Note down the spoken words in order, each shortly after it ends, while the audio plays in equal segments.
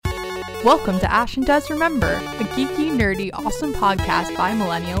Welcome to Ash and Des Remember, a geeky, nerdy, awesome podcast by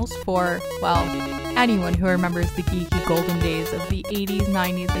millennials for, well, anyone who remembers the geeky golden days of the 80s,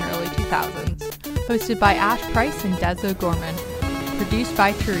 90s, and early 2000s. Hosted by Ash Price and Des O'Gorman. Produced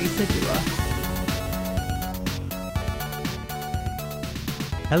by Teresa Dua.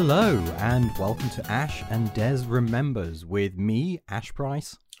 Hello, and welcome to Ash and Des Remembers with me, Ash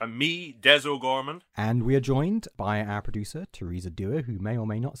Price. And me, Des O'Gorman. And we are joined by our producer, Teresa Dua, who may or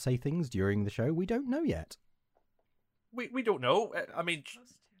may not say things during the show. We don't know yet. We don't know. I mean,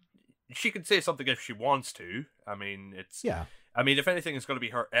 she can say something if she wants to. I mean, Yeah. I mean, if anything, it's going to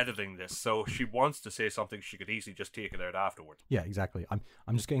be her editing this. So if she wants to say something, she could easily just take it out afterward. Yeah, exactly.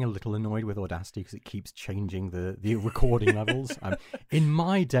 I'm just getting a little annoyed with Audacity because it keeps changing the recording levels. In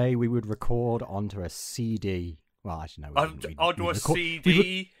my day, we would record onto a CD. Well, actually, no. Onto a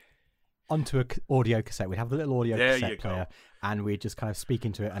CD? Onto an audio cassette. We'd have the little audio There cassette you go. player, and we'd just kind of speak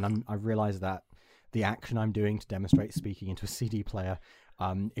into it. And I realised that the action I'm doing to demonstrate speaking into a CD player,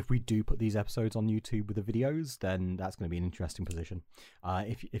 if we do put these episodes on YouTube with the videos, then that's going to be an interesting position.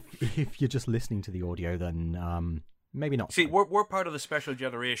 If you're just listening to the audio, then maybe not. See, we're part of the special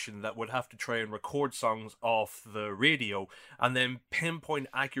generation that would have to try and record songs off the radio and then pinpoint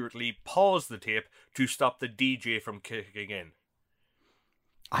accurately pause the tape to stop the DJ from kicking in.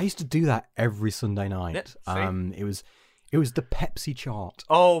 I used to do that every Sunday night. Yeah, same. It was the Pepsi chart.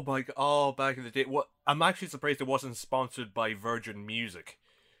 Oh my god! Oh, back in the day. What? I'm actually surprised it wasn't sponsored by Virgin Music.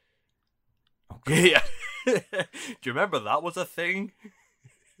 Oh, God. Yeah. Do you remember that was a thing?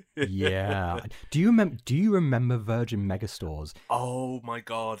 Yeah. Do you remember Virgin Megastores? Oh my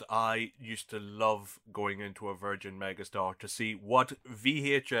god, I used to love going into a Virgin Megastore to see what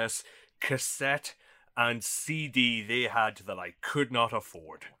VHS, cassette, and CD they had that I could not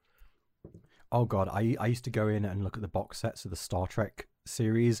afford. Oh God, I used to go in and look at the box sets of the Star Trek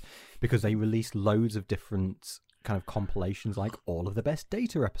series because they released loads of different kind of compilations, like all of the best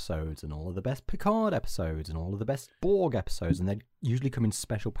Data episodes and all of the best Picard episodes and all of the best Borg episodes, and they'd usually come in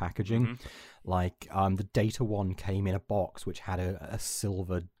special packaging. Mm-hmm. Like the Data one came in a box which had a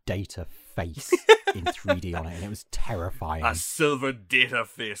silver Data face in 3D on it, and it was terrifying. A silver Data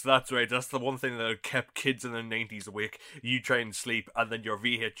face, that's right. That's the one thing that kept kids in the 90s awake. You try and sleep, and then your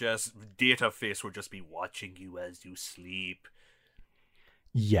VHS Data face would just be watching you as you sleep.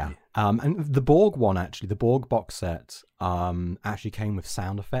 Yeah. And the Borg one, actually, the Borg box set actually came with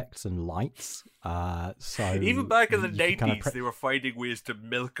sound effects and lights. So even back in the you 90s, kind of they were finding ways to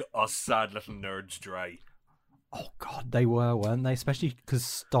milk us sad little nerds dry. Oh God, they were, weren't they? Especially because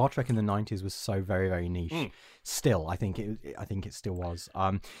Star Trek in the 90s was so very, very niche. Still, I think it still was.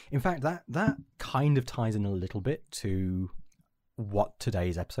 In fact, that kind of ties in a little bit to what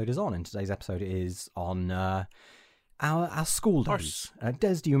today's episode is on. And today's episode is on our school days.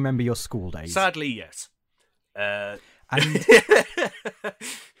 Des, do you remember your school days? Sadly, yes. And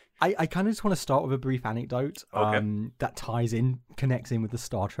I kind of just want to start with a brief anecdote that connects in with the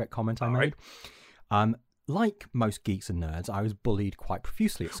Star Trek comment I made. Right. Like most geeks and nerds, I was bullied quite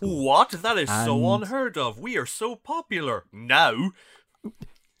profusely at school. What? That is so unheard of. We are so popular now.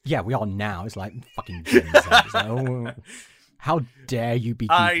 Yeah, we are now. It's like fucking Gen Z. It's like, oh, how dare you be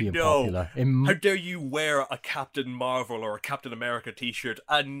geeky and popular? How dare you wear a Captain Marvel or a Captain America t-shirt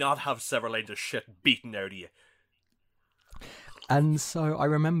and not have several lines of shit beaten out of you? And so I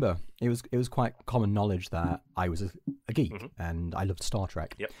remember it was quite common knowledge that I was a geek and I loved Star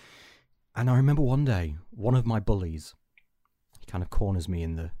Trek. Yep. And I remember one day, one of my bullies, he kind of corners me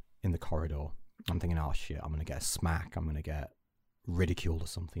in the corridor. I'm thinking, oh shit, I'm gonna get a smack. I'm gonna get ridiculed or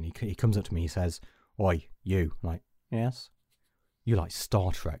something. He comes up to me. He says, "Oi, you!" I'm like, yes. You like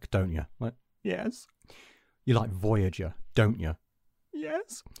Star Trek, don't you? I'm like, yes. You like Voyager, don't you?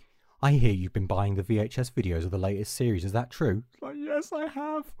 Yes. I hear you've been buying the VHS videos of the latest series. Is that true? It's like, yes, I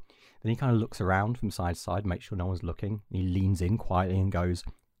have. Then he kind of looks around from side to side, makes sure no one's looking. And he leans in quietly and goes,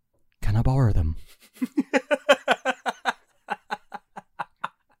 "Can I borrow them?"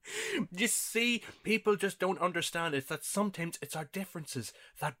 You see, people just don't understand. It's that sometimes it's our differences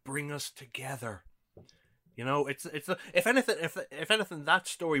that bring us together. You know, if anything, that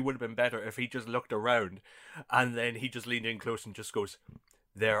story would have been better if he just looked around and then he just leaned in close and just goes,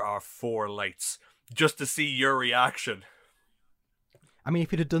 "There are 4 lights," just to see your reaction. I mean,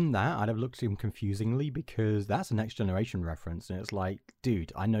 if he'd have done that, I'd have looked at him confusingly because that's a Next Generation reference. And it's like,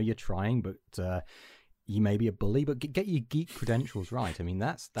 dude, I know you're trying, but you may be a bully, but get your geek credentials right. I mean,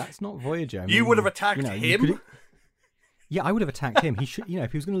 that's not Voyager. I mean, you would have attacked him? Yeah, I would have attacked him. He should,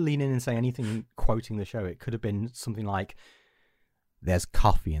 if he was going to lean in and say anything quoting the show, it could have been something like, "There's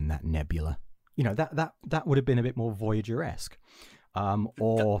coffee in that nebula." That would have been a bit more Voyager-esque.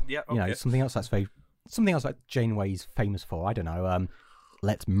 Or Yeah, you know, okay. something else like Janeway's famous for. I don't know.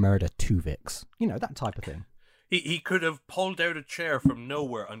 Let's murder Tuvix. You know, that type of thing. He could have pulled out a chair from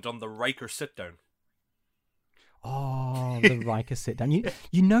nowhere and done the Riker sit down. Oh, the Riker sit down.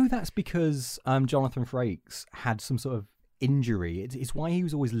 You know that's because Jonathan Frakes had some sort of injury. It's why he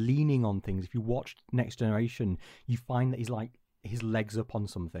was always leaning on things. If you watched Next Generation, you find that he's like his legs up on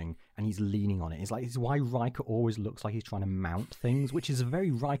something and he's leaning on it. It's why Riker always looks like he's trying to mount things, which is a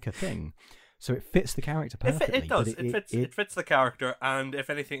very Riker thing. So it fits the character perfectly. It does. It fits the character, and if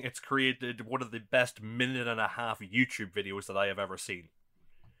anything, it's created one of the best 1.5-minute YouTube videos that I have ever seen.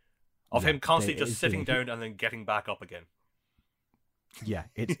 Of him constantly just sitting down and then getting back up again. Yeah,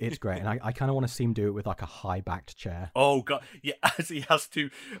 it's great, and I kind of want to see him do it with like a high-backed chair. Oh god, yeah, as he has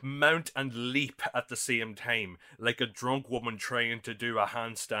to mount and leap at the same time, like a drunk woman trying to do a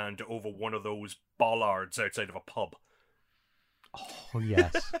handstand over one of those bollards outside of a pub. Oh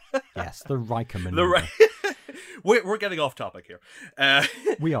yes, yes, the Riker maneuver. We're getting off topic here.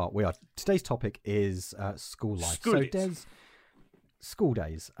 We are. Today's topic is school life. School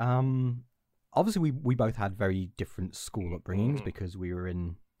days. Obviously, we both had very different school upbringings because we were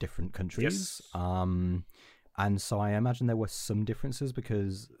in different countries. Yes. And so I imagine there were some differences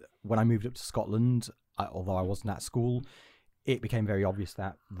because when I moved up to Scotland, although I wasn't at school, it became very obvious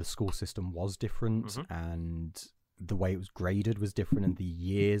that the school system was different and the way it was graded was different and the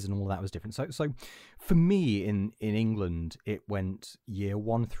years and all that was different. So for me in England, it went year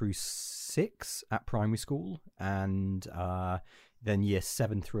 1 through 6 at primary school and then year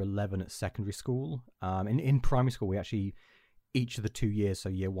 7 through 11 at secondary school. In primary school, we actually, each of the 2 years, so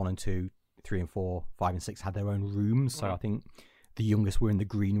year 1 and 2, 3 and 4, 5 and 6 had their own rooms. So I think the youngest were in the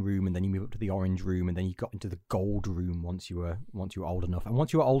green room, and then you move up to the orange room, and then you got into the gold room once you were old enough. And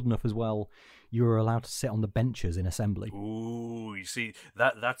once you were old enough as well, you were allowed to sit on the benches in assembly. Ooh, you see,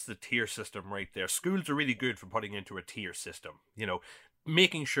 that's the tier system right there. Schools are really good for putting into a tier system. You know,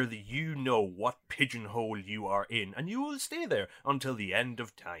 making sure that you know what pigeonhole you are in, and you will stay there until the end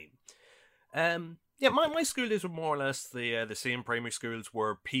of time. Yeah, my school days were more or less the same. Primary schools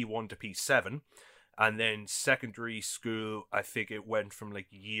were P1 to P7. And then secondary school, I think it went from like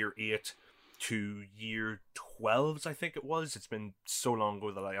year 8 to year 12s, I think it was. It's been so long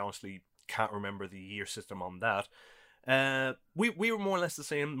ago that I honestly can't remember the year system on that. We were more or less the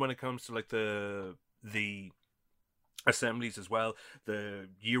same when it comes to like the assemblies as well. The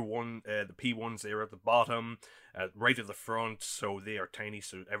year 1, the P1s, they're at the bottom, right at the front, so they are tiny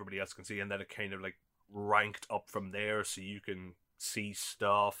so everybody else can see, and then it kind of like ranked up from there so you can see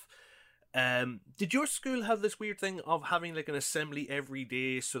stuff. Did your school have this weird thing of having like an assembly every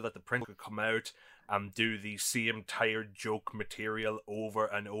day so that the principal could come out and do the same tired joke material over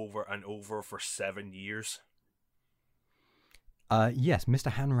and over and over for 7 years? Yes,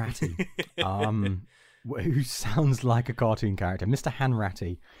 Mr. Hanratty, who sounds like a cartoon character. Mr.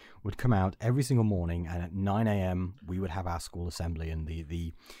 Hanratty would come out every single morning, and at 9 a.m. we would have our school assembly, and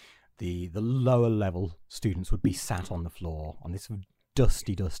the lower level students would be sat on the floor on this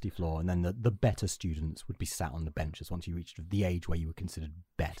dusty floor, and then the better students would be sat on the benches once you reached the age where you were considered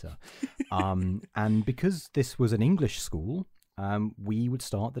better. And because this was an English school, we would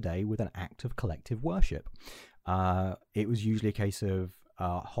start the day with an act of collective worship. It was usually a case of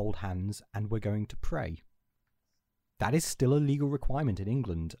hold hands and we're going to pray. That is still a legal requirement in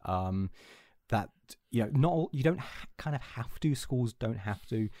England. That, you know, you don't kind of have to. Schools don't have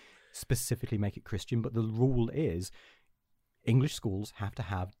to specifically make it Christian, but the rule is English schools have to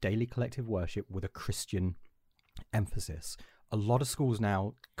have daily collective worship with a Christian emphasis. A lot of schools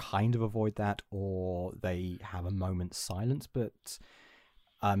now kind of avoid that, or they have a moment's silence, but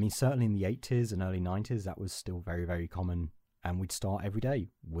I mean, certainly in the 80s and early 90s, that was still very, very common, and we'd start every day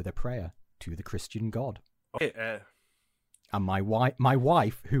with a prayer to the Christian God. Okay, and my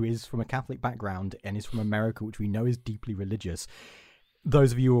wife, who is from a Catholic background and is from America, which we know is deeply religious,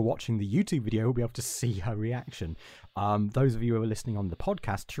 those of you who are watching the YouTube video will be able to see her reaction. Those of you who are listening on the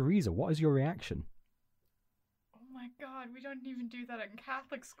podcast, Teresa, what is your reaction? Oh my god, we don't even do that in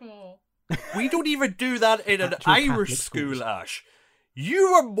Catholic school. We don't even do that in an Actual Irish Catholic school, schools. Ash. You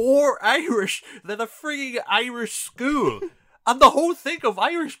are more Irish than a freaking Irish school. And the whole thing of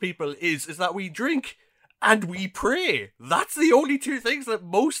Irish people is that we drink and we pray. That's the only two things that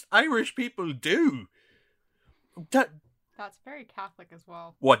most Irish people do. That's very Catholic as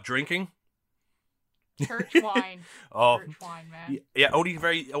well. What, drinking? Church wine. Oh, Church wine, man. yeah.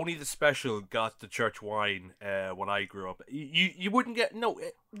 Only the special got the church wine when I grew up. You wouldn't get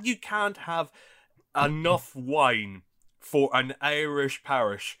you can't have enough wine for an Irish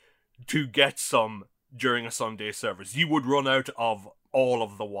parish to get some during a Sunday service. You would run out of all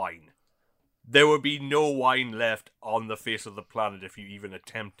of the wine. There would be no wine left on the face of the planet if you even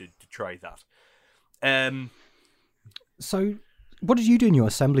attempted to try that. So, what did you do in your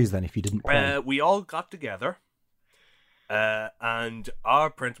assemblies then if you didn't pray? We all got together, and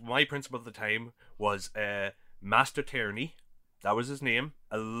my principal at the time was Master Tierney. That was his name.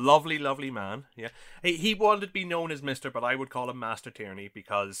 A lovely, lovely man. Yeah, he wanted to be known as Mister, but I would call him Master Tierney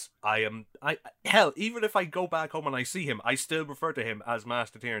because hell, even if I go back home and I see him, I still refer to him as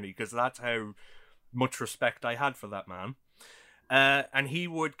Master Tierney because that's how much respect I had for that man. And he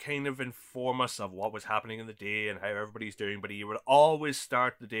would kind of inform us of what was happening in the day and how everybody's doing, but he would always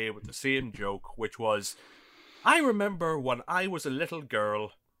start the day with the same joke, which was, I remember when I was a little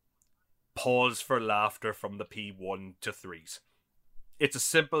girl, pause for laughter from the P1 to 3s. It's a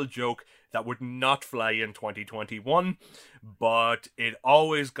simple joke that would not fly in 2021, but it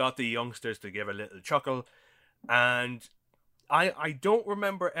always got the youngsters to give a little chuckle. And I don't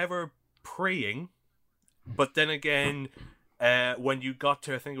remember ever praying, but then again, when you got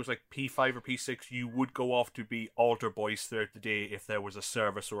to, I think it was like P5 or P6, you would go off to be altar boys throughout the day if there was a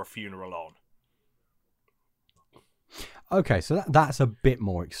service or a funeral on. Okay, so that's a bit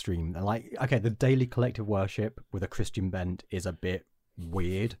more extreme. Like, okay, the daily collective worship with a Christian bent is a bit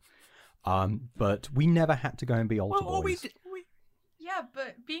weird, but we never had to go and be altar boys. Yeah,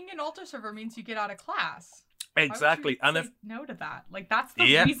 but being an altar server means you get out of class. Exactly, and if no to that, like that's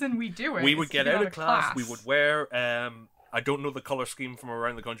the reason we do it. We would get out of class. We would wear. I don't know the color scheme from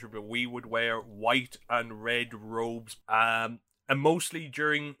around the country, but we would wear white and red robes. And mostly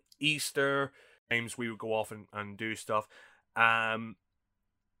during Easter times, we would go off and do stuff.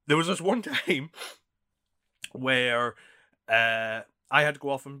 There was this one time where I had to go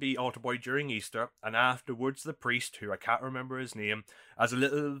off and be altar boy during Easter, and afterwards the priest, who I can't remember his name, as a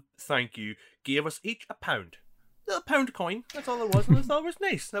little thank you, gave us each £1. Little £1 coin, that's all it was, and I thought it was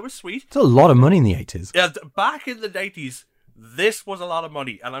nice, that was sweet. It's a lot of money in the 80s. Yeah, back in the 90s, this was a lot of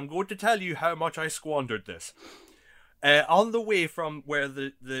money, and I'm going to tell you how much I squandered this. On the way from where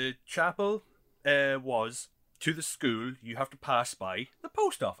the chapel was to the school, you have to pass by the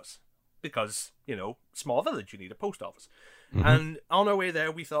post office. Because, small village, you need a post office. Mm-hmm. And on our way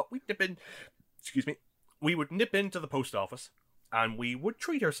there, we thought we would nip into the post office and we would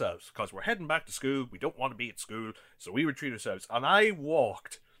treat ourselves because we're heading back to school. We don't want to be at school, so we would treat ourselves. And I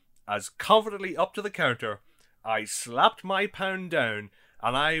walked as confidently up to the counter. I slapped my £1 down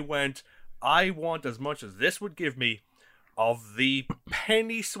and I went, I want as much as this would give me of the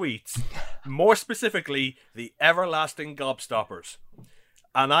penny sweets, more specifically, the everlasting gobstoppers.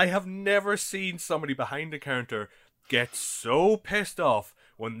 And I have never seen somebody behind the counter get so pissed off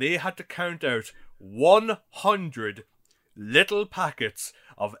when they had to count out 100 little packets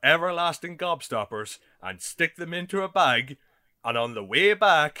of everlasting gobstoppers and stick them into a bag. And on the way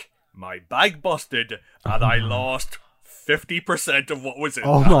back, my bag busted and I lost 50% of what was in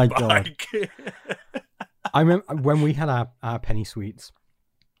that bag. God. I remember when we had our penny sweets,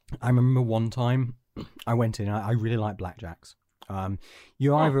 I remember one time I went in, I really like blackjacks.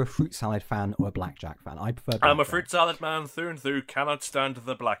 You're either a fruit salad fan or a blackjack fan. I prefer blackjack. I'm a fruit salad man through and through, cannot stand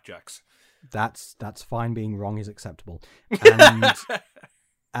the blackjacks. That's fine, being wrong is acceptable.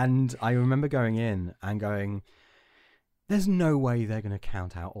 And I remember going in and going, there's no way they're going to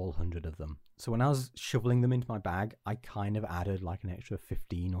count out all 100 of them. So when I was shoveling them into my bag, I kind of added like an extra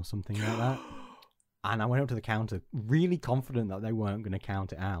 15 or something like that. And I went up to the counter, really confident that they weren't going to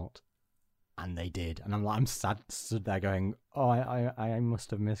count it out. And they did. And I'm stood there going, oh, I must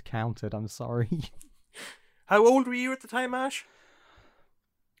have miscounted. I'm sorry. How old were you at the time, Ash?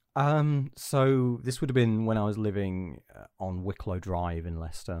 So this would have been when I was living on Wicklow Drive in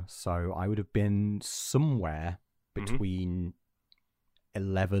Leicester. So I would have been somewhere between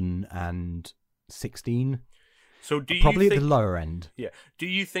 11 and 16. So do you probably think, at the lower end. Yeah. Do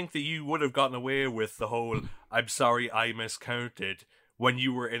you think that you would have gotten away with the whole "I'm sorry, I miscounted" when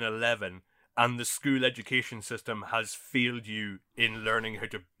you were in 11, and the school education system has failed you in learning how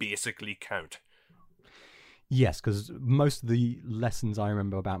to basically count? Yes, because most of the lessons I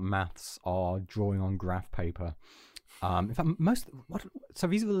remember about maths are drawing on graph paper. In fact, so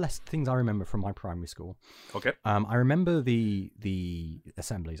these are the things I remember from my primary school. Okay. I remember the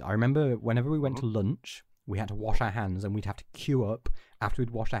assemblies. I remember whenever we went to lunch, we had to wash our hands, and we'd have to queue up after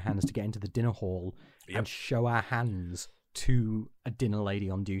we'd washed our hands to get into the dinner hall and show our hands to a dinner lady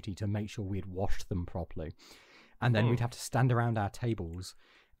on duty to make sure we had washed them properly. And then we'd have to stand around our tables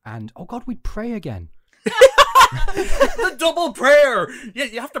and, oh God, we'd pray again. The double prayer! Yeah,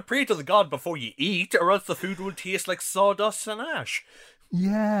 you have to pray to the God before you eat, or else the food will taste like sawdust and ash.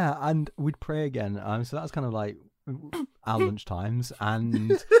 Yeah, and we'd pray again. So that's kind of like our lunch times.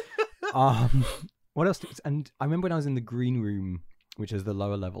 And what else? And I remember when I was in the green room, which is the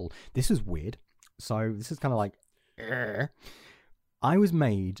lower level. This was weird. So this is kind of like, I was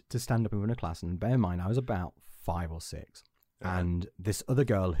made to stand up in front of class, and bear in mind, I was about 5 or 6, and this other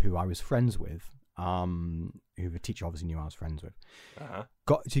girl who I was friends with, who the teacher obviously knew I was friends with,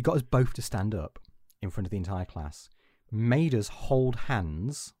 she got us both to stand up in front of the entire class, made us hold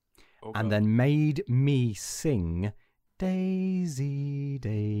hands, and then made me sing, "Daisy,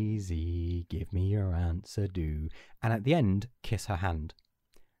 Daisy, give me your answer, do," and at the end, kiss her hand.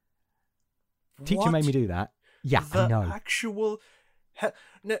 Teacher made me do that. Yeah, I know. Actual.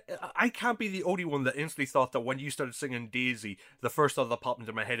 Now, I can't be the only one that instantly thought that when you started singing Daisy, the first thought that popped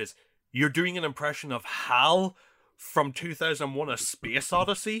into my head is, you're doing an impression of Hal from 2001: A Space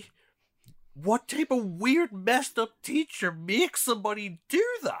Odyssey? What type of weird, messed up teacher makes somebody do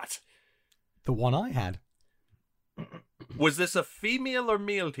that? The one I had. Was this a female or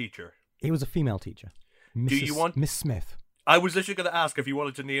male teacher? It was a female teacher. Do you want Miss Smith? I was literally going to ask if you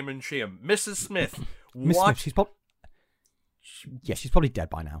wanted to name and shame. Mrs. Smith. Miss What? Smith, she's probably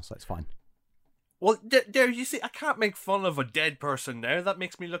dead by now, so it's fine. Well, there, you see, I can't make fun of a dead person now. That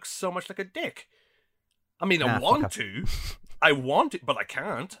makes me look so much like a dick. I mean, I want to. I want to, but I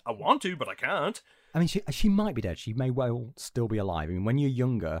can't. I want to, but I can't. I mean, she might be dead. She may well still be alive. I mean, when you're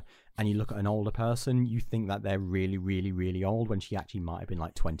younger and you look at an older person, you think that they're really, really, really old when she actually might have been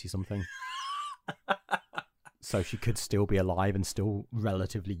like 20-something. So she could still be alive and still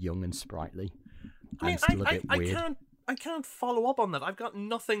relatively young and sprightly. I mean, and still a bit weird. I can't follow up on that. I've got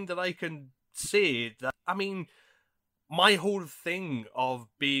nothing that I can say that. I mean, my whole thing of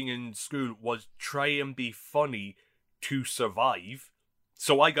being in school was try and be funny to survive.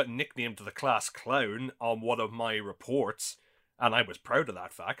 So I got nicknamed the class clown on one of my reports, and I was proud of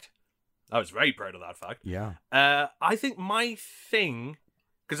that fact. I was very proud of that fact. Yeah. I think my thing,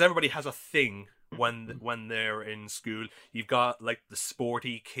 because everybody has a thing when they're in school. You've got like the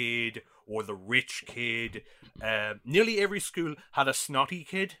sporty kid or the rich kid. Nearly every school had a snotty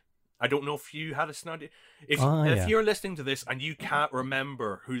kid. I don't know if you had a snotty. If you're listening to this and you can't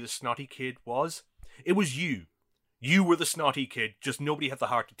remember who the snotty kid was, it was you. You were the snotty kid. Just nobody had the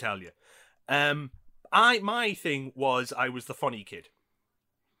heart to tell you. My thing was I was the funny kid,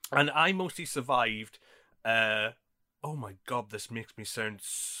 and I mostly survived. Oh my god, this makes me sound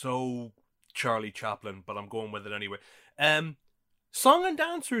so Charlie Chaplin, but I'm going with it anyway. Song and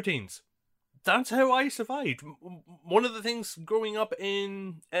dance routines. That's how I survived. One of the things growing up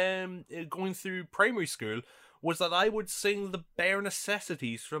in going through primary school was that I would sing the bare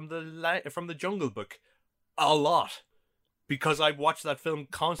necessities from the Jungle Book a lot because I watched that film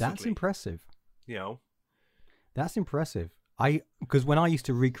constantly. That's impressive. You know, that's impressive. Because when I used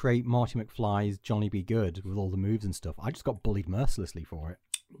to recreate Marty McFly's Johnny Be Good with all the moves and stuff, I just got bullied mercilessly for it.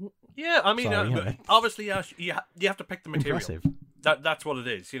 Yeah, I mean, So, obviously, you have to pick the material. Impressive. That's what it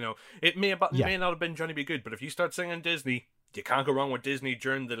is. You know, it may not have been Johnny Be Good, but if you start singing Disney, you can't go wrong with Disney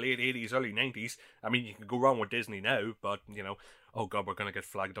during the late 80s, early 90s. I mean, you can go wrong with Disney now, but you know, oh god, we're gonna get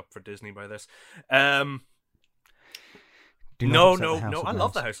flagged up for Disney by this. No, I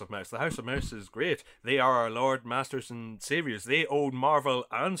love the House of Mouse. The House of Mouse is great. They are our Lord, Masters, and Saviors. They own Marvel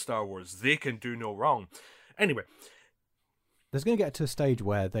and Star Wars. They can do no wrong. Anyway. There's going to get to a stage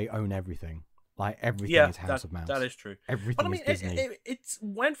where they own everything. Like, everything is House of Mouse. That is true. Everything is Disney.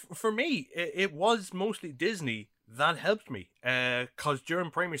 For me, it was mostly Disney that helped me. Because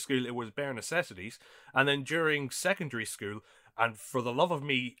during primary school, it was bare necessities. And then during secondary school, and for the love of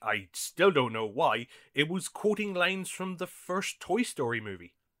me, I still don't know why, it was quoting lines from the first Toy Story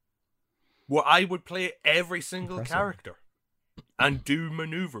movie. Where I would play every single character. And do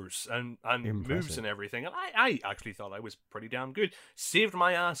maneuvers and moves and everything. And I actually thought I was pretty damn good. Saved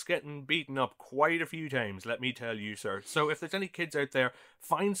my ass getting beaten up quite a few times, let me tell you, sir. So if there's any kids out there,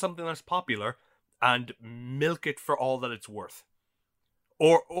 find something that's popular and milk it for all that it's worth.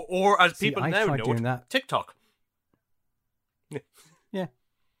 Or as people now know, TikTok. Yeah.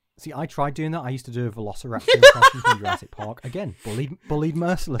 See, I tried doing that. I used to do a Velociraptor impression from Jurassic Park. Again, bullied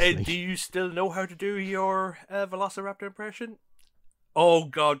mercilessly. Do you still know how to do your Velociraptor impression? Oh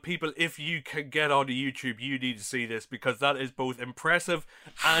god, people, if you can get onto YouTube, you need to see this because that is both impressive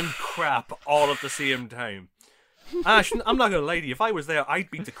and crap all at the same time. Ash, I'm not going to lie to you, if I was there,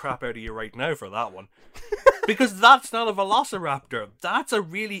 I'd beat the crap out of you right now for that one. Because that's not a Velociraptor. That's a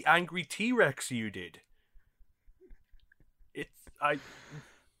really angry T-Rex you did.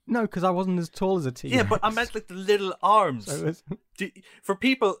 No, because I wasn't as tall as a T-Rex. Yeah, but I meant like the little arms. For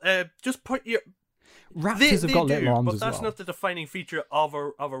people, just put your... Raptors have got little arms but as that's well. not the defining feature of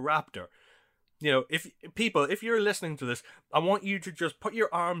a raptor. You know, if you're listening to this, I want you to just put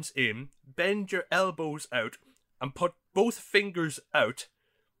your arms in, bend your elbows out, and put both fingers out,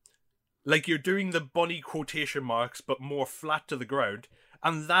 like you're doing the bunny quotation marks, but more flat to the ground.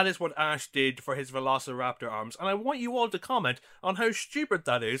 And that is what Ash did for his Velociraptor arms. And I want you all to comment on how stupid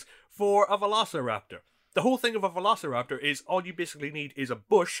that is for a Velociraptor. The whole thing of a Velociraptor is all you basically need is a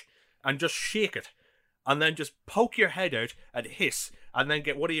bush and just shake it. And then just poke your head out and hiss. And then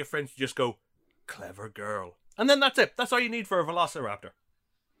get one of your friends to just go, "Clever girl." And then that's it. That's all you need for a Velociraptor.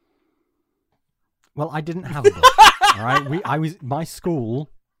 Well, I didn't have a bush. All right, my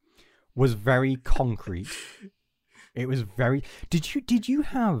school was very concrete. It was very. Did you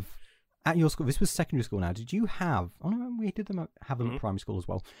have at your school? This was secondary school now. Did you have? Oh no, we did have them at primary school as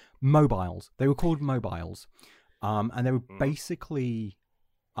well. Mobiles. They were called mobiles, and they were basically,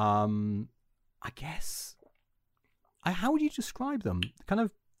 I guess, how would you describe them? Kind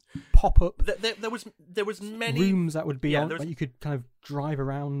of pop up. There was many rooms that would be on, there was- like you could kind of drive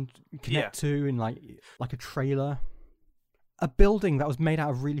around, connect to, in like a trailer. A building that was made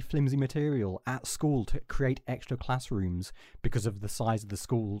out of really flimsy material at school to create extra classrooms because of the size of the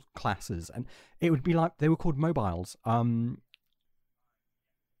school classes, and it would be like they were called mobiles. To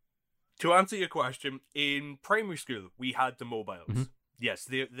answer your question, in primary school we had the mobiles. Mm-hmm. Yes,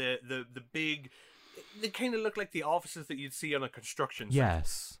 the big. They kind of look like the offices that you'd see on a construction site.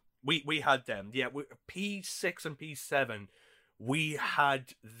 Yes. We had them. Yeah, P6 and P7, we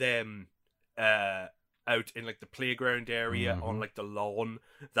had them out in like the playground area on like the lawn.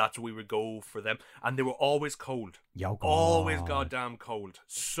 That's where we would go for them, and they were always cold. Yo, Always goddamn cold,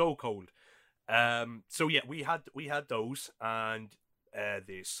 so cold. So yeah, we had those, and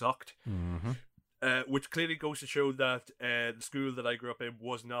they sucked. Mm-hmm. Which clearly goes to show that the school that I grew up in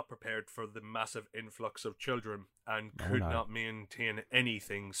was not prepared for the massive influx of children and could not maintain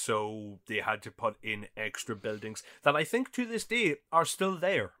anything, so they had to put in extra buildings that I think to this day are still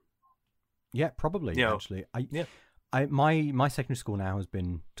there. Yeah, probably. Actually, my secondary school now has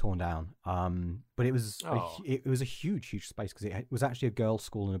been torn down. But it was it was a huge space because it was actually a girls'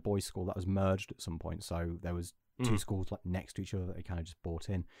 school and a boys' school that was merged at some point. So there was two schools like next to each other that they kind of just brought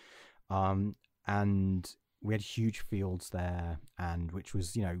in. And we had huge fields there, and which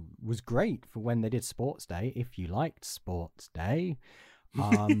was was great for when they did sports day. If you liked sports day,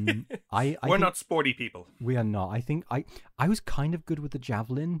 we're not sporty people. We are not. I think I was kind of good with the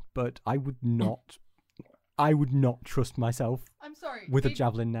javelin, but I would not trust myself. I'm sorry. With a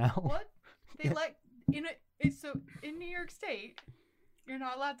javelin now. What? They so in New York State, you're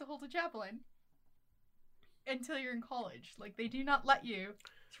not allowed to hold a javelin until you're in college. Like, they do not let you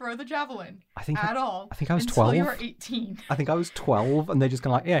throw the javelin at all. I think I was 12. Until you were 18. I think I was 12, and they just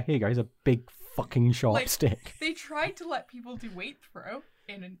kind of like, yeah, here you go. Here's a big fucking sharp stick. They tried to let people do weight throw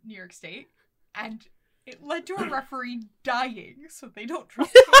in New York State, and it led to a referee dying, so they don't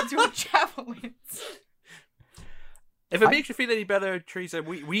trust people doing javelins. If it makes you feel any better, Teresa,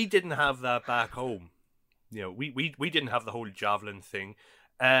 we didn't have that back home. We didn't have the whole javelin thing.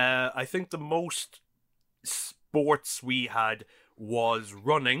 I think the most sports we had was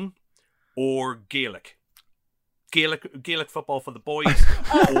running or Gaelic football for the boys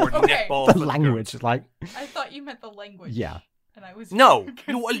or netball for the language. girls. Like, I thought you meant the language. Yeah. And I was no.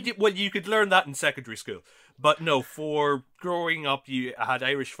 Well, you could learn that in secondary school, but no. For growing up, you had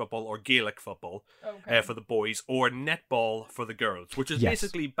Irish football or Gaelic football for the boys, or netball for the girls, which is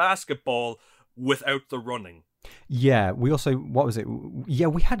basically basketball without the running. Yeah, we also, what was it? Yeah,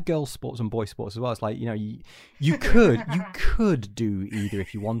 we had girls' sports and boys' sports as well. It's like, you could do either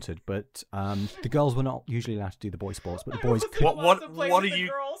if you wanted, but the girls were not usually allowed to do the boys' sports, but the boys could. What are you?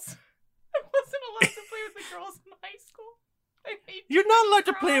 Girls. I wasn't allowed to play with the girls in high school. You're not allowed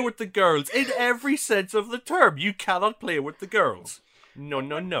to play with the girls in every sense of the term. You cannot play with the girls. No.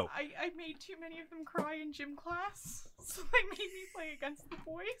 I made too many of them cry in gym class, so they made me play against the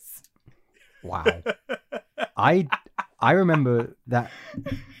boys. Wow. I remember that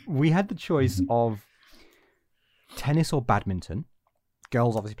we had the choice of tennis or badminton.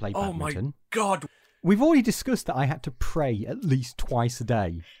 Girls obviously played badminton. Oh my God. We've already discussed that I had to pray at least twice a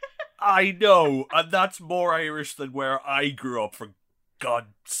day. I know, and that's more Irish than where I grew up, for God's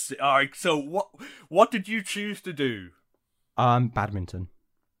sake. All right, so what did you choose to do? Badminton.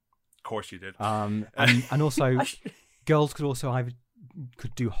 Of course you did. And also, girls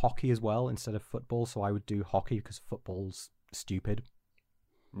could do hockey as well instead of football, so I would do hockey because football's stupid.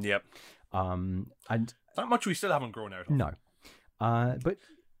 Yep. And that much we still haven't grown out of. No. But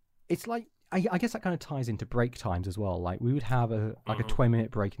it's like, I guess that kind of ties into break times as well. Like we would have a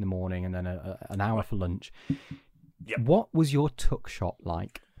 20-minute break in the morning and then an hour for lunch. Yep. What was your tuck shop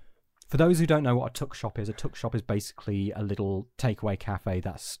like? For those who don't know what a tuck shop is basically a little takeaway cafe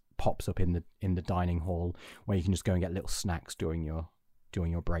that pops up in the dining hall where you can just go and get little snacks during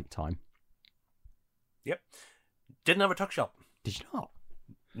your break time. Yep. Didn't have a tuck shop. Did you not?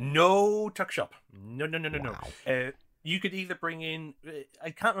 No tuck shop. No. Wow. You could either bring in, I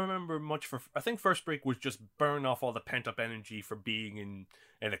can't remember much I think first break was just burn off all the pent up energy for being in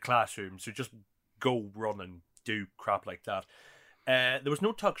a classroom. So just go run and do crap like that. There was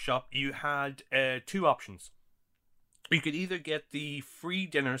no tuck shop. You had 2 options. You could either get the free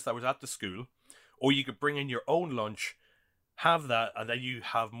dinners that was at the school, or you could bring in your own lunch, have that, and then you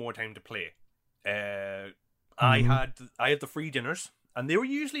have more time to play. I had the free dinners, and they were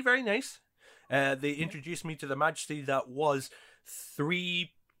usually very nice. They introduced me to the majesty that was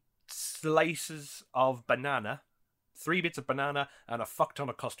 3 slices of banana, 3 bits of banana, and a fuck ton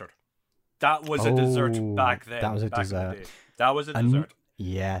of custard. That was a dessert back then. That was a dessert. That was a dessert.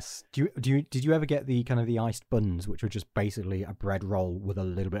 Yes. Did you ever get the kind of the iced buns, which were just basically a bread roll with a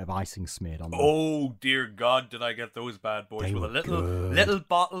little bit of icing smeared on them? Oh dear God, did I get those bad boys They with a were little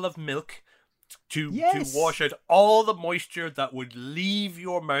bottle of milk to Yes. wash out all the moisture that would leave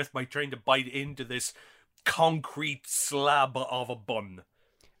your mouth by trying to bite into this concrete slab of a bun.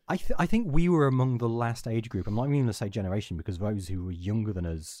 I think we were among the last age group. I'm not even going to say generation because those who were younger than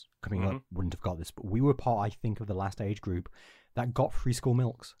us coming up wouldn't have got this. But we were part, I think, of the last age group that got free school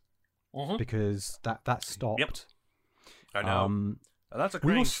milks because that stopped. Yep. I know. And that's a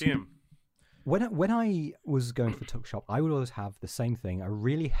crying shame. When I was going to the tuck shop, I would always have the same thing: a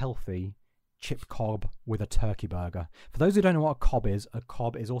really healthy chip cob with a turkey burger. For those who don't know what a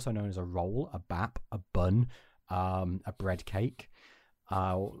cob is also known as a roll, a bap, a bun, a bread cake.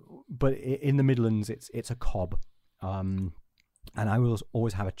 But in the Midlands, it's a cob. And I will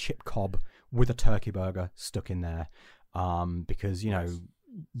always have a chip cob with a turkey burger stuck in there. Because, you know,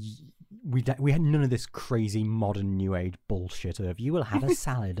 we had none of this crazy modern new age bullshit of you will have a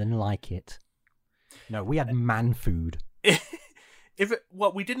salad and like it. No, we had man food.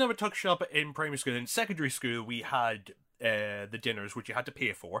 We didn't have a tuck shop in primary school. In secondary school, we had the dinners, which you had to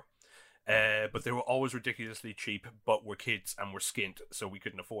pay for. But they were always ridiculously cheap, but we're kids and we're skint, so we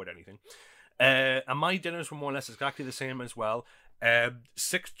couldn't afford anything. And my dinners were more or less exactly the same as well.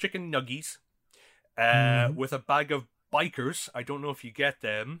 6 chicken nuggies with a bag of bikers. I don't know if you get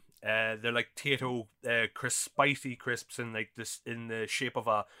them. They're like Tato spicy crisps in like this in the shape of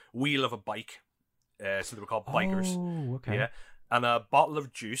a wheel of a bike. So they were called bikers. Oh, okay. Yeah, and a bottle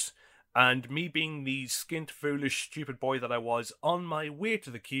of juice. And me being the skint, foolish, stupid boy that I was, on my way to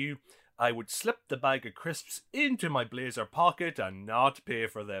the queue, I would slip the bag of crisps into my blazer pocket and not pay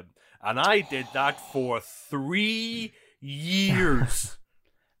for them. And I did that for 3 years.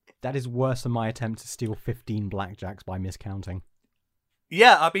 That is worse than my attempt to steal 15 blackjacks by miscounting.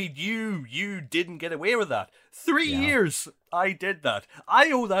 Yeah, I mean, you didn't get away with that. 3 years I did that.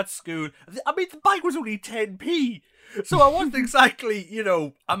 I owe that school... I mean, the bag was only 10p. So I wasn't exactly, you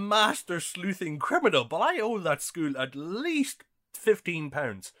know, a master sleuthing criminal, but I owe that school at least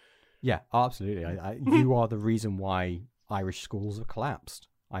 £15. Yeah, absolutely. You are the reason why Irish schools have collapsed.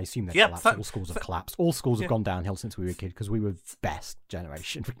 I assume they've collapsed. All schools have collapsed. All schools have gone downhill since we were a kid because we were best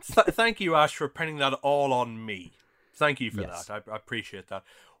generation. Thank you, Ash, for pinning that all on me. Thank you for that. I appreciate that.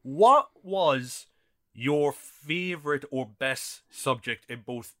 What was your favourite or best subject in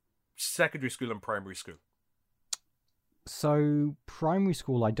both secondary school and primary school? So, primary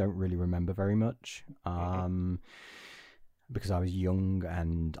school, I don't really remember very much. Because I was young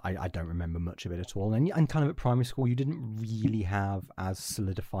and I don't remember much of it at all. And kind of at primary school, you didn't really have as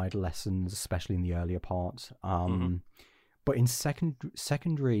solidified lessons, especially in the earlier parts. But in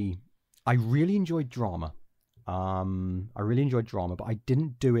secondary, I really enjoyed drama. But I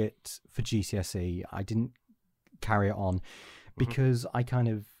didn't do it for GCSE. I didn't carry it on because I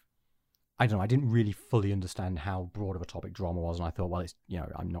don't know, I didn't really fully understand how broad of a topic drama was. And I thought, well, it's, you know,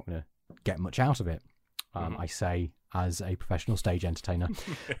 I'm not going to get much out of it. I say as a professional stage entertainer.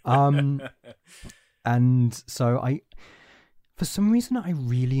 And so for some reason, I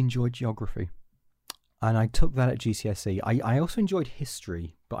really enjoyed geography. And I took that at GCSE. I also enjoyed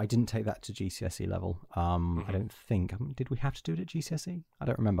history, but I didn't take that to GCSE level. I don't think. Did we have to do it at GCSE? I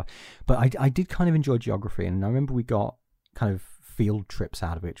don't remember. But I did kind of enjoy geography. And I remember we got kind of field trips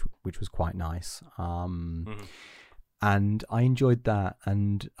out of it, which was quite nice. And I enjoyed that.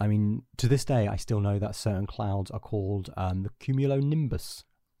 And I mean, to this day, I still know that certain clouds are called the cumulonimbus.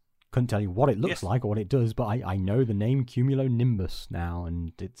 couldn't tell you what it looks Yes. like or what it does, but I know the name cumulonimbus now,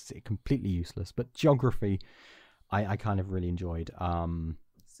 and it's completely useless. But geography, I kind of really enjoyed.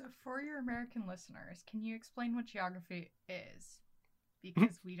 So for your American listeners, can you explain what geography is?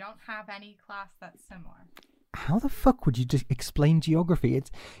 Because we don't have any class that's similar. How the fuck would you just explain geography?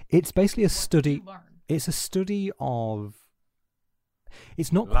 It's basically a What did study. you learn? It's a study of.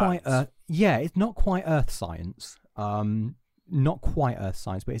 It's not Lands. quite it's not quite Earth science. Not quite Earth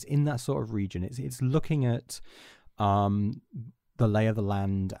science, but it's in that sort of region. It's looking at the lay of the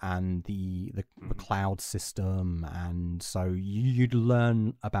land and the cloud system, and so you'd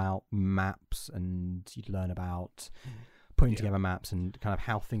learn about maps, and you'd learn about putting together maps and kind of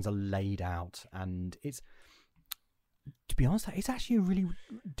how things are laid out. And it's, to be honest, it's actually a really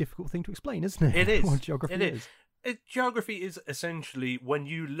difficult thing to explain, isn't it? It is. What geography It is. Geography is essentially when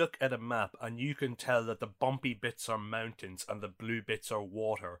you look at a map and you can tell that the bumpy bits are mountains and the blue bits are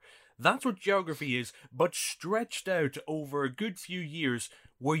water. That's what geography is, but stretched out over a good few years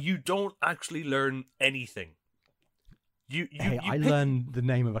where you don't actually learn anything. I learned the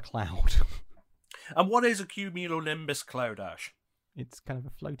name of a cloud. And what is a cumulonimbus cloud, Ash? It's kind of a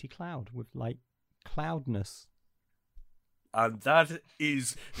floaty cloud with like cloudness. And that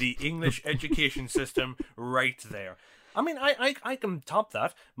is the English education system right there. I mean, I can top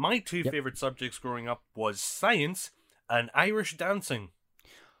that. My two favourite subjects growing up was science and Irish dancing.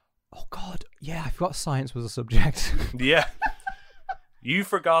 Oh God, yeah, I forgot science was a subject. Yeah. You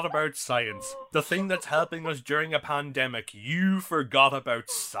forgot about science. The thing that's helping us during a pandemic. You forgot about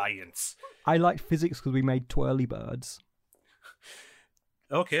science. I liked physics because we made twirly birds.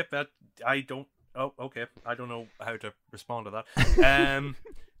 Okay, but I don't... Oh, okay. I don't know how to respond to that.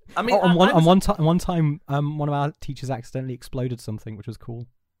 I mean, one time, one of our teachers accidentally exploded something, which was cool.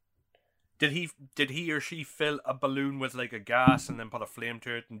 Did he or she fill a balloon with like a gas and then put a flame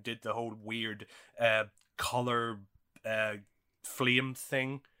to it and did the whole weird color flame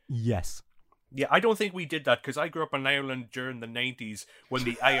thing? Yes. Yeah, I don't think we did that because I grew up in Ireland during the 90s when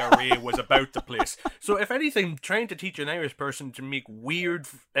the IRA was about the place. So if anything, trying to teach an Irish person to make weird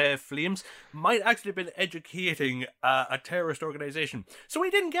flames might actually have been educating a terrorist organization. So we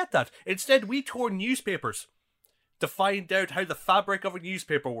didn't get that. Instead, we tore newspapers to find out how the fabric of a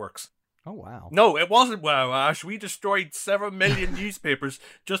newspaper works. Oh, wow. No, it wasn't wow, Ash. We destroyed several million newspapers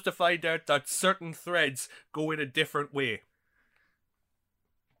just to find out that certain threads go in a different way.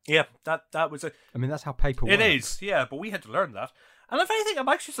 Yeah, that was it. I mean, that's how paper works. It is, yeah, but we had to learn that. And if anything, I'm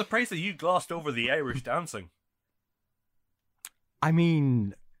actually surprised that you glossed over the Irish dancing. I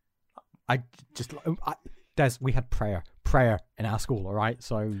mean, Des, we had prayer in our school, all right?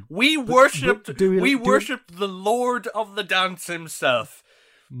 So we worshipped the Lord of the Dance himself.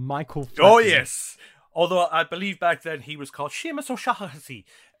 Michael Flatley. Oh, yes. Although I believe back then he was called Seamus O'Shaughnessy.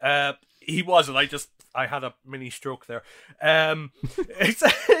 He wasn't. I had a mini stroke there.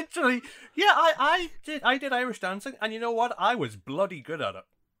 Essentially, yeah, I did Irish dancing, and you know what? I was bloody good at it.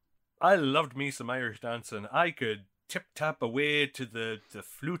 I loved me some Irish dancing. I could tip tap away to the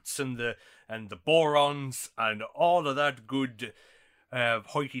flutes and the borons and all of that good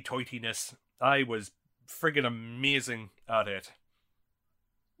hoity-toityness. I was friggin' amazing at it.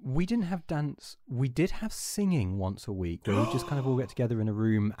 We didn't have dance. We did have singing once a week, where we just kind of all get together in a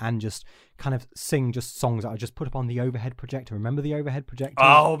room and just kind of sing just songs that I just put up on the overhead projector. Remember the overhead projector?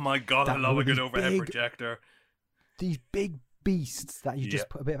 Oh my God, I That love a were good these overhead big- projector. These big beasts that you just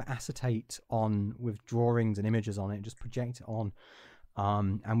put a bit of acetate on with drawings and images on it, and just project it on.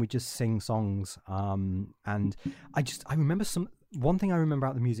 And we just sing songs. And I remember one thing I remember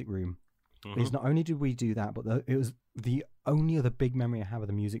about the music room is not only did we do that, but it was the only other big memory I have of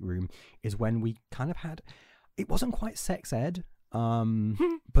the music room is when we kind of had, it wasn't quite sex ed,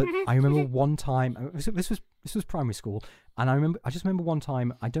 but I remember one time, this was primary school, and I just remember one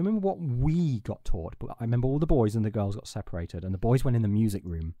time, I don't remember what we got taught, but I remember all the boys and the girls got separated, and the boys went in the music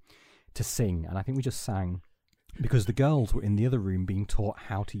room to sing, and I think we just sang because the girls were in the other room being taught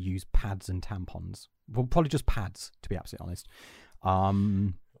how to use pads and tampons. Well, probably just pads, to be absolutely honest.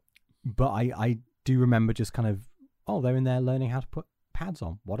 But I do remember just kind of, they're in there learning how to put pads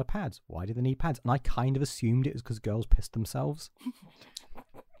on. What are pads? Why do they need pads? And I kind of assumed it was because girls pissed themselves.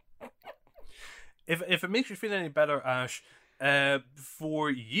 If it makes you feel any better, Ash, for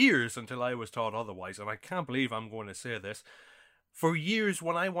years until I was taught otherwise, and I can't believe I'm going to say this, for years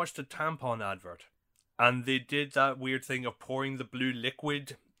when I watched a tampon advert and they did that weird thing of pouring the blue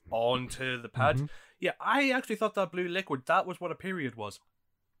liquid onto the pad, yeah, I actually thought that blue liquid, that was what a period was.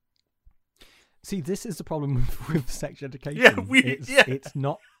 See, this is the problem with sex education. Yeah, it's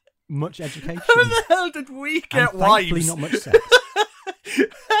not much education. How the hell did we get and thankfully wives? not much sex.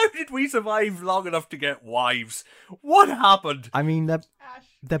 How did we survive long enough to get wives? What happened? I mean, Ash,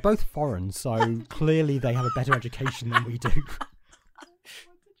 they're both foreign, so clearly they have a better education than we do.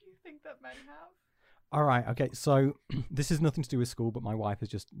 what did you think that men have? All right, okay, so this has nothing to do with school, but my wife has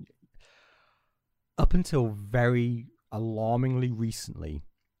just, up until very alarmingly recently,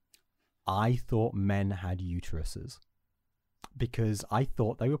 I thought men had uteruses because I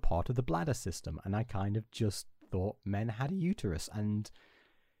thought they were part of the bladder system, and I kind of just thought men had a uterus. And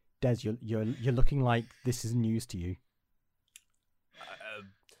Des, you're looking like this is news to you.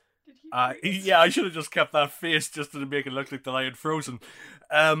 Did he freeze? Yeah, I should have just kept that face just to make it look like the lion frozen.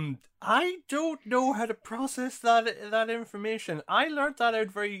 I don't know how to process that information. I learned that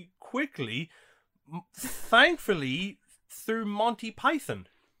out very quickly, thankfully, through Monty Python.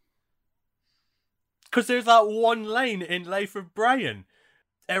 Because there's that one line in Life of Brian.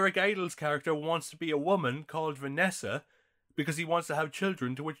 Eric Idle's character wants to be a woman called Vanessa because he wants to have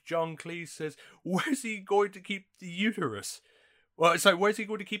children, to which John Cleese says, where's he going to keep the uterus? Well, sorry, where's he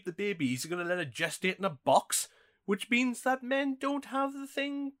going to keep the baby? Is he going to let it gestate in a box? Which means that men don't have the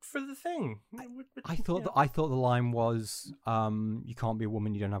thing for the thing. I thought the line was, you can't be a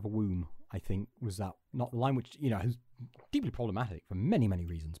woman, you don't have a womb. I think was that not the line, which is deeply problematic for many, many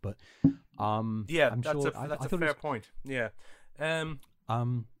reasons. But yeah, I'm that's sure, a I fair point. Yeah. I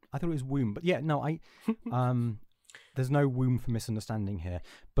thought it was womb, but yeah, no, there's no womb for misunderstanding here.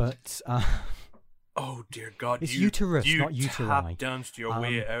 But oh dear God, it's uterus, you not uteri. tap danced your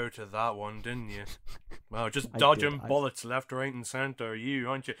way out of that one, didn't you? Wow, just I dodging did. bullets left, right, and centre. You,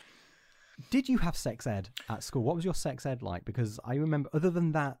 aren't you? Did you have sex ed at school? What was your sex ed like? Because I remember, other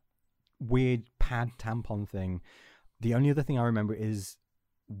than that weird pad tampon thing, the only other thing I remember is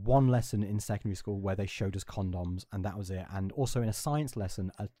one lesson in secondary school where they showed us condoms, and that was it. And also in a science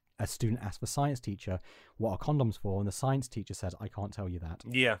lesson, a student asked the science teacher, what are condoms for? And the science teacher said, I can't tell you that.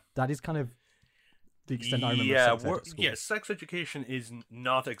 Yeah. That is kind of the extent I remember sex ed at school. Yeah, sex education is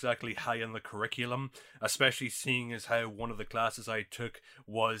not exactly high in the curriculum, especially seeing as how one of the classes I took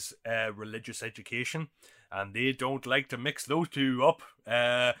was religious education, and they don't like to mix those two up.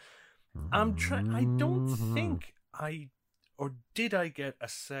 I don't think did I get a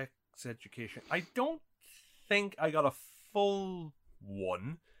sex education? I don't think I got a full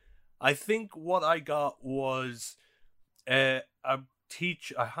one. I think what I got was I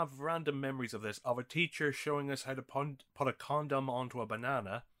have random memories of this, of a teacher showing us how to put a condom onto a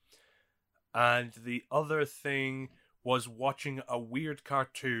banana, and the other thing was watching a weird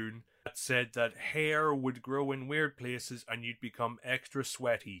cartoon that said that hair would grow in weird places and you'd become extra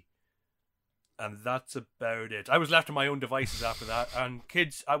sweaty. And that's about it. I was left to my own devices after that. And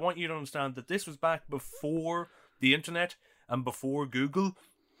kids, I want you to understand that this was back before the internet and before Google.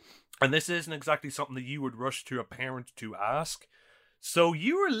 And this isn't exactly something that you would rush to a parent to ask. So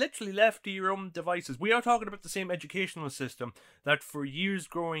you were literally left to your own devices. We are talking about the same educational system that for years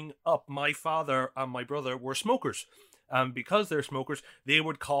growing up, my father and my brother were smokers. And because they're smokers, they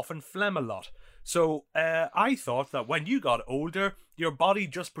would cough and phlegm a lot. So I thought that when you got older, your body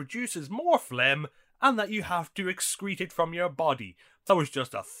just produces more phlegm and that you have to excrete it from your body. That was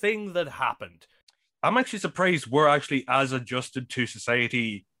just a thing that happened. I'm actually surprised we're actually as adjusted to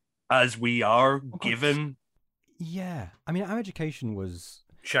society as we are, given... Yeah. I mean, our education was...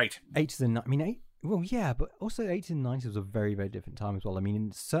 Shite. 80s and... I mean, well, yeah, but also 80s and 90s was a very, very different time as well. I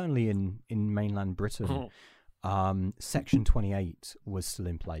mean, certainly in mainland Britain... Section 28 was still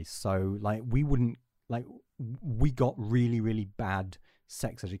in place, so we got really, really bad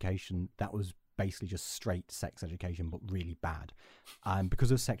sex education that was basically just straight sex education, but really bad.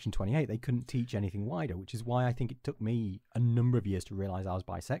 Because of Section 28, they couldn't teach anything wider, which is why I think it took me a number of years to realize I was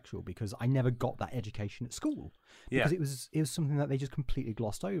bisexual, because I never got that education at school. Yeah. Because it was something that they just completely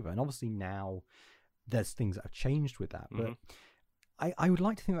glossed over, and obviously now there's things that have changed with that, but I would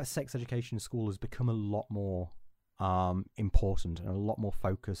like to think that sex education in school has become a lot more important and a lot more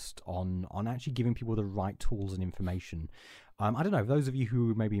focused on actually giving people the right tools and information. I don't know, those of you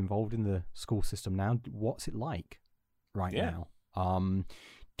who may be involved in the school system now, what's it like now?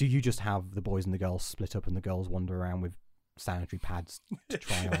 Do you just have the boys and the girls split up and the girls wander around with sanitary pads to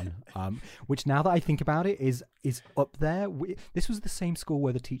try on? Which, now that I think about it, is up there. This was the same school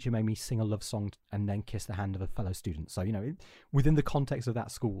where the teacher made me sing a love song and then kiss the hand of a fellow student. So, within the context of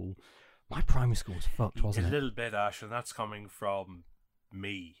that school, my primary school was fucked, wasn't it? A little bit, Ash, and that's coming from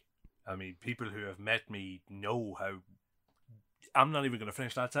me. I mean, people who have met me know how... I'm not even going to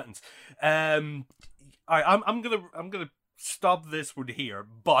finish that sentence. I'm gonna stop this one here,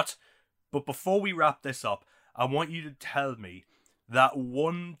 but before we wrap this up, I want you to tell me that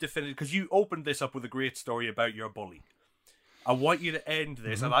one definitive... Because you opened this up with a great story about your bully. I want you to end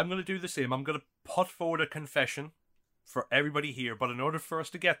this, and I'm going to do the same. I'm going to put forward a confession for everybody here, but in order for us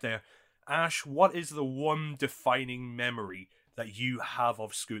to get there, Ash, what is the one defining memory that you have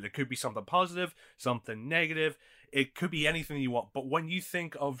of school? It could be something positive, something negative, it could be anything you want, but when you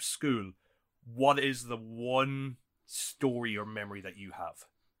think of school, what is the one story or memory that you have?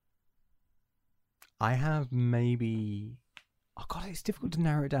 I have maybe... Oh god, it's difficult to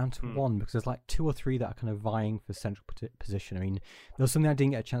narrow it down to one because there's like 2 or 3 that are kind of vying for central position. I mean, there was something I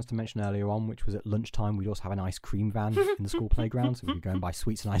didn't get a chance to mention earlier on, which was at lunchtime we'd also have an ice cream van in the school playground, so we'd go and buy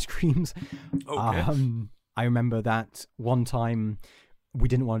sweets and ice creams. Okay. I remember that one time we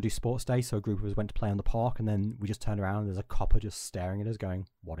didn't want to do sports day, so a group of us went to play on the park, and then we just turned around and there's a copper just staring at us going,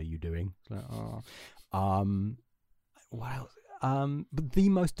 "What are you doing?" It's like, oh. What else? But the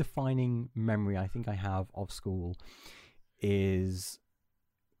most defining memory I think I have of school is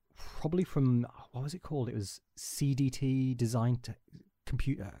probably from, what was it called? It was CDT, design to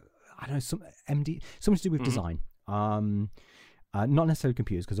computer. I don't know, something to do with design. Not necessarily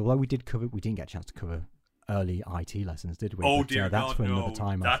computers, because although we didn't get a chance to cover early IT lessons, did we? Oh, but, dear that's God, for no. another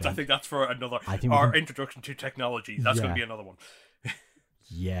time. I think that's for another. Our introduction to technology. That's going to be another one.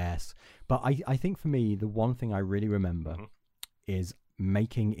 Yes, but I think for me the one thing I really remember is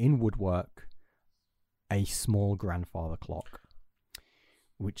making in woodwork a small grandfather clock,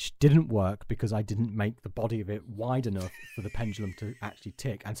 which didn't work because I didn't make the body of it wide enough for the pendulum to actually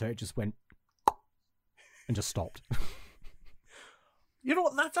tick, and so it just went and just stopped. You know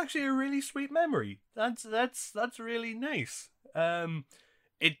what? That's actually a really sweet memory. That's really nice.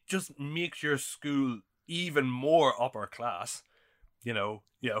 It just makes your school even more upper class. You know.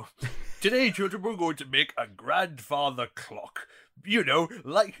 Today, children, we're going to make a grandfather clock.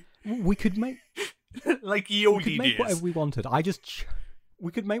 Like we could make. Like Yogi we could make days. whatever we wanted.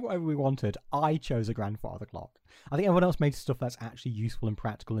 We could make whatever we wanted. I chose a grandfather clock. I think everyone else made stuff that's actually useful and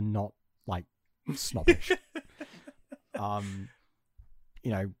practical and not like snobbish. Probably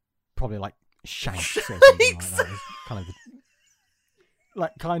like Shanks or something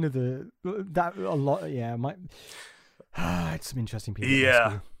like that. A lot. Yeah, it's some interesting people.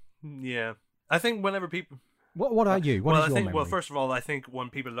 Yeah. I think whenever people. What are you? What is your memory? Well, first of all, I think when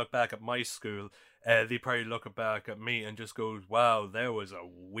people look back at my school, they probably look back at me and just go, "Wow, there was a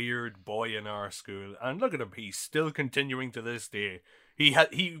weird boy in our school." And look at him; he's still continuing to this day.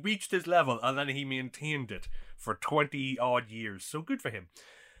 He reached his level and then he maintained it for 20 odd years. So good for him.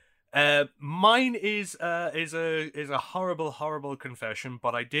 Mine is a horrible confession,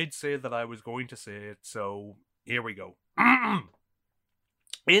 but I did say that I was going to say it, so here we go.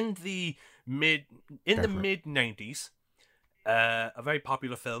 In the mid 90s, a very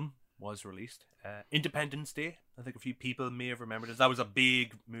popular film was released, Independence Day. I think a few people may have remembered it. That was a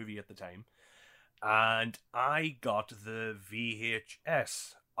big movie at the time, and I got the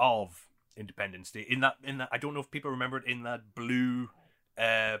VHS of Independence Day. In that, I don't know if people remember it, in that blue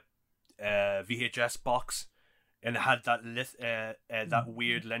VHS box, and it had that that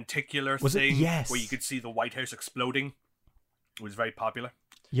weird lenticular thing where you could see the White House exploding. It was very popular.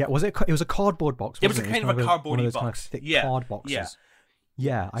 Yeah, was it? It was a cardboard box. It was a kind of a cardboardy box. Kind of thick card boxes.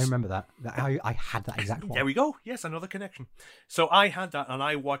 Yeah, I remember that. I had that exact one. There we go. Yes, another connection. So I had that, and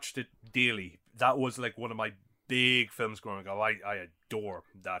I watched it daily. That was like one of my big films growing up. I adore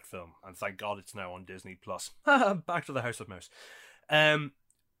that film, and thank God it's now on Disney Plus. Back to the House of Mouse.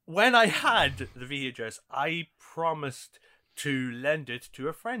 When I had the VHS, I promised to lend it to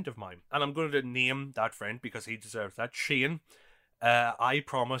a friend of mine, and I'm going to name that friend because he deserves that. Shane. I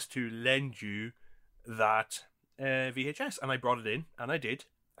promised to lend you that VHS, and I brought it in, and I did,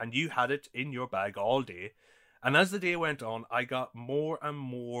 and you had it in your bag all day. And as the day went on, I got more and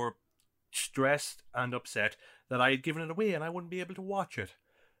more stressed and upset that I had given it away and I wouldn't be able to watch it.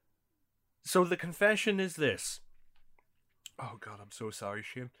 So the confession is this. Oh God, I'm so sorry,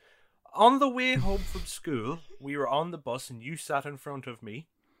 Shane. On the way home from school, we were on the bus and you sat in front of me.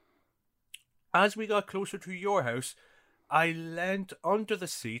 As we got closer to your house, I leant under the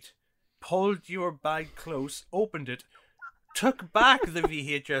seat, pulled your bag close, opened it, took back the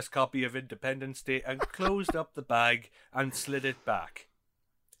VHS copy of Independence Day and closed up the bag and slid it back.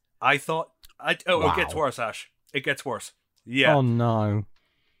 I thought... Wow. It gets worse, Ash. It gets worse. Yeah. Oh, no.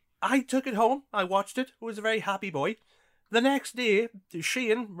 I took it home. I watched it. I was a very happy boy. The next day,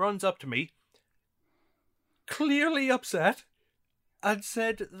 Shane runs up to me, clearly upset, and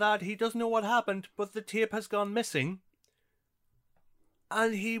said that he doesn't know what happened, but the tape has gone missing,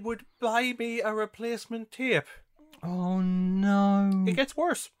 and he would buy me a replacement tape. Oh, no. It gets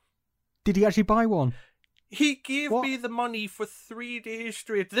worse. Did he actually buy one? He gave What? me the money for 3 days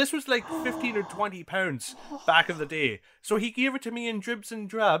straight. This was like 15 or 20 pounds back in the day. So he gave it to me in dribs and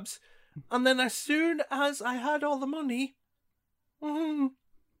drabs. And then as soon as I had all the money, I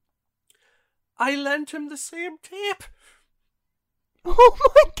lent him the same tape. Oh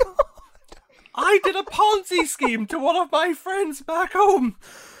my god! I did a Ponzi scheme to one of my friends back home.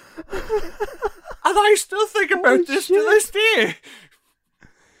 And I still think about Holy this shit. to this day.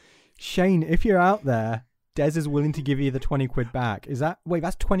 Shane, if you're out there, Des is willing to give you the 20 quid back. Is that... Wait,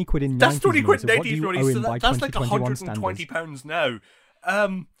 that's 20 quid in 90s That's 20 quid money, so what do you 90s money, owe him so by that's like 2021 120 standards? pounds now.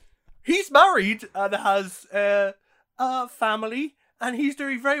 He's married and has a family, and he's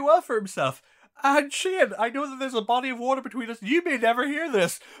doing very well for himself. And Shane, I know that there's a body of water between us. You may never hear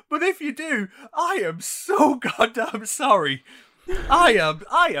this, but if you do, I am so goddamn sorry. I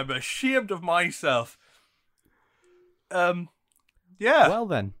am ashamed of myself. Yeah. Well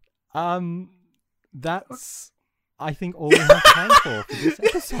then, that's... I think all we have time for this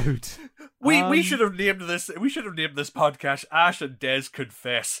episode. We should have named this. We should have named this podcast "Ash and Des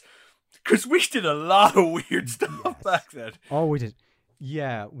Confess," because we did a lot of weird stuff back then. Oh, we did.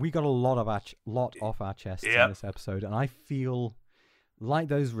 Yeah, we got a lot off our chests in this episode, and I feel like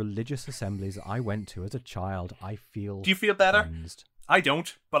those religious assemblies I went to as a child. I feel. Do you feel better? cleansed. I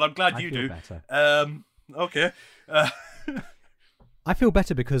don't, but I'm glad I you feel do. better. Okay. I feel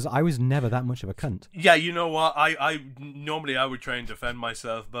better because I was never that much of a cunt. Yeah, you know what? I normally I would try and defend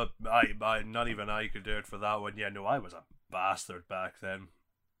myself, but I not even I could do it for that one. Yeah, no, I was a bastard back then.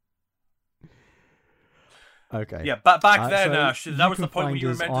 Okay. Yeah, back then, so Ash. you That was the can point where find you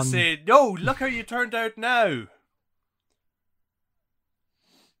were us meant on- to say, "No, look how you turned out now."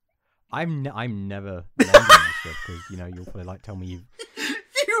 I'm never lying on this shit because you'll probably tell me you.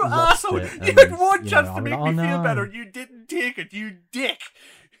 You Lost asshole! it, You and, had one you chance know, to I'm make like, me "Oh, feel no." better. You didn't take it. You dick.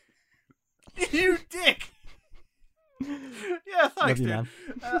 You dick. Yeah, thanks, Love you, dude. man.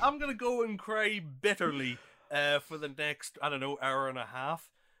 I'm gonna go and cry bitterly for the next, I don't know, hour and a half.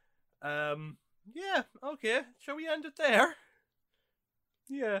 Yeah, okay. Shall we end it there?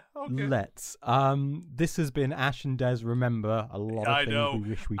 Yeah, okay. Let's. This has been Ash and Des Remember. A lot of I things know. we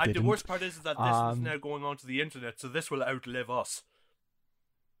wish we And didn't. the worst part is that this is now going on to the internet, so this will outlive us.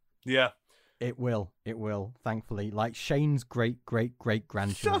 Yeah. It will. It will. Thankfully, like Shane's great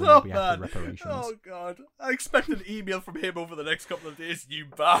grandchildren Shut will up, be after man. reparations. Oh, God. I expect an email from him over the next couple of days. You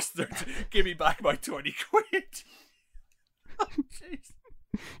bastard. Give me back my 20 quid. Oh, jeez.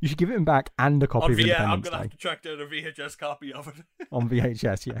 You should give it him back and a copy I'm of going Independence to have Day to track down a VHS copy of it. on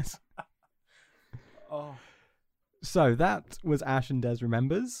VHS. Yes. Oh. So that was Ash and Des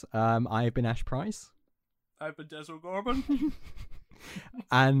Remembers. I have been Ash Price. I've been Des O'Gorman.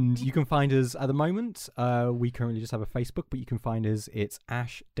 And you can find us at the moment. We currently just have a Facebook, but you can find us. It's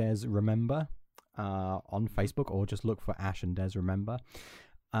Ash Des Remember on Facebook, or just look for Ash and Des Remember.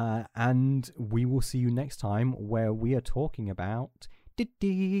 And we will see you next time, where we are talking about which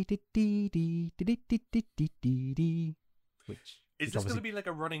Is this going to be like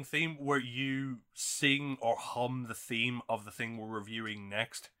a running theme where you sing or hum the theme of the thing we're reviewing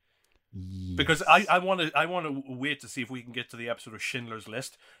next? Yes. Because I want to wait to see if we can get to the episode of Schindler's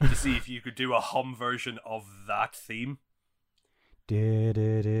List to see if you could do a hum version of that theme. Oh,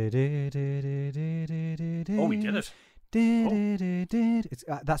 we did it. It's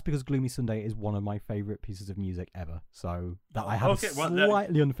that's because Gloomy Sunday is one of my favourite pieces of music ever. So that I have a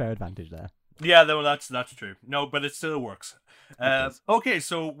slightly unfair advantage there. Yeah, no, that's true. No, but it still works. Okay,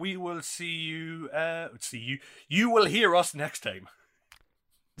 so we will see you. You will hear us next time.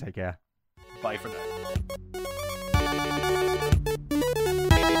 Take care. Bye for now.